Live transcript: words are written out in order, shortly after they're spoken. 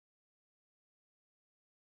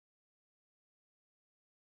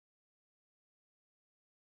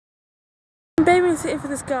I'm babysitting for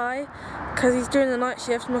this guy because he's doing the night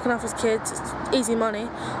shift. I'm looking after his kids. It's easy money.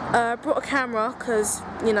 Brought a camera because,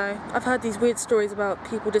 you know, I've heard these weird stories about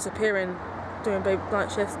people disappearing doing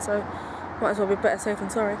night shifts, so might as well be better safe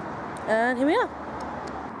than sorry. And here we are.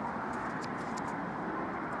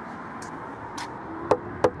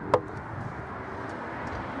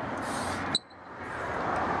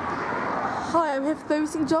 Hi, I'm here for the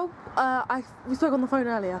babysitting job. We spoke on the phone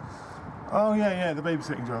earlier. Oh yeah, the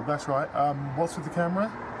babysitting job, that's right. What's with the camera?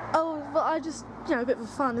 Oh, well, I just, you know, a bit of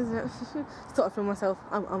fun, isn't it? Just thought I'd film myself.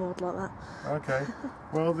 I'm old like that. Okay.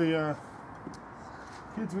 Well, the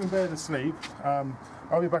kids are in bed asleep.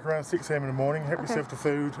 I'll be back around 6 AM in the morning. Help yourself to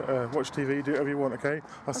food, watch TV, do whatever you want, okay?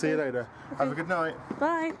 I'll see you later. Okay. Have a good night.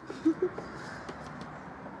 Bye.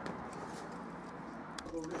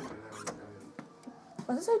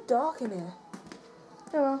 Why is it so dark in here?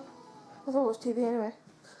 Oh well, I thought I'd watch TV anyway.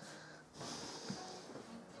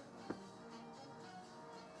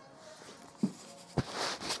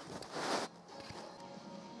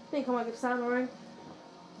 Think I might give Sam a ring.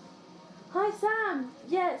 Hi Sam!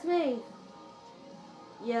 Yeah, it's me.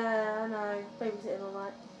 Yeah, I know. Babysitting all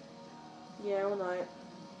night. Yeah, all night.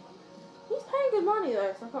 He's paying good money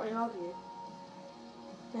though, so I can't really argue.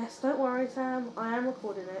 Yes, don't worry Sam, I am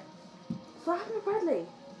recording it. So what happened to Bradley?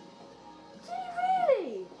 Did he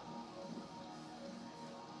really?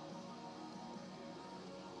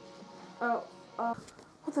 Oh,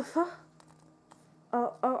 what the fuck?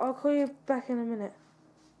 I'll call you back in a minute.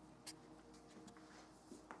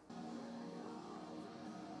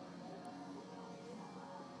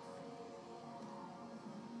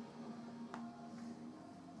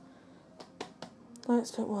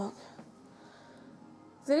 Lights don't work.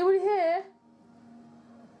 Is anybody here?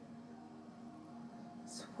 I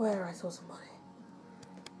swear I saw somebody.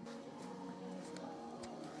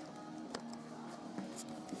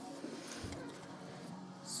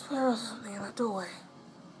 I swear I saw something in that doorway.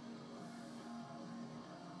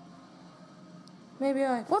 Maybe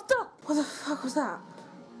what the fuck was that?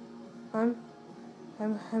 I'm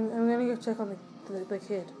gonna go check on the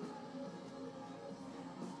kid.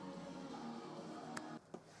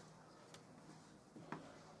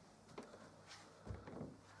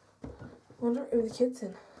 I wonder who the kid's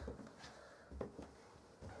in.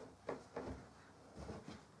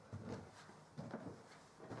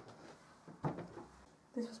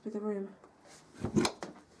 This must be the room.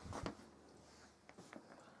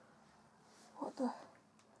 What the?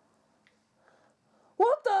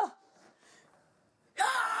 What the?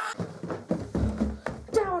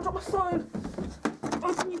 Damn, I dropped my phone.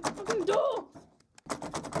 Open your fucking door.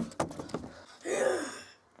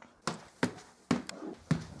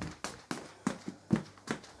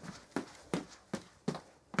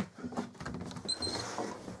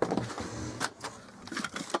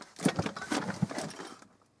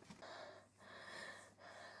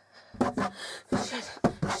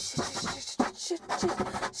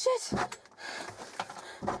 Shit!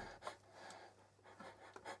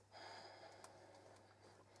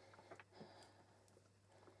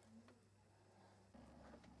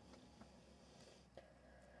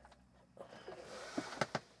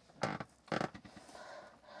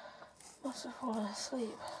 Must have fallen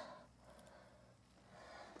asleep.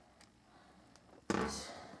 It's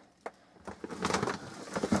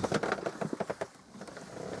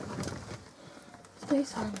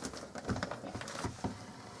daytime.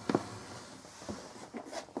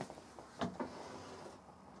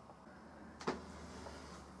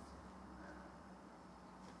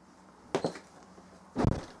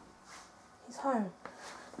 Home.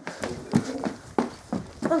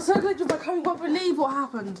 I'm so glad you're back home. You won't believe what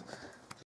happened.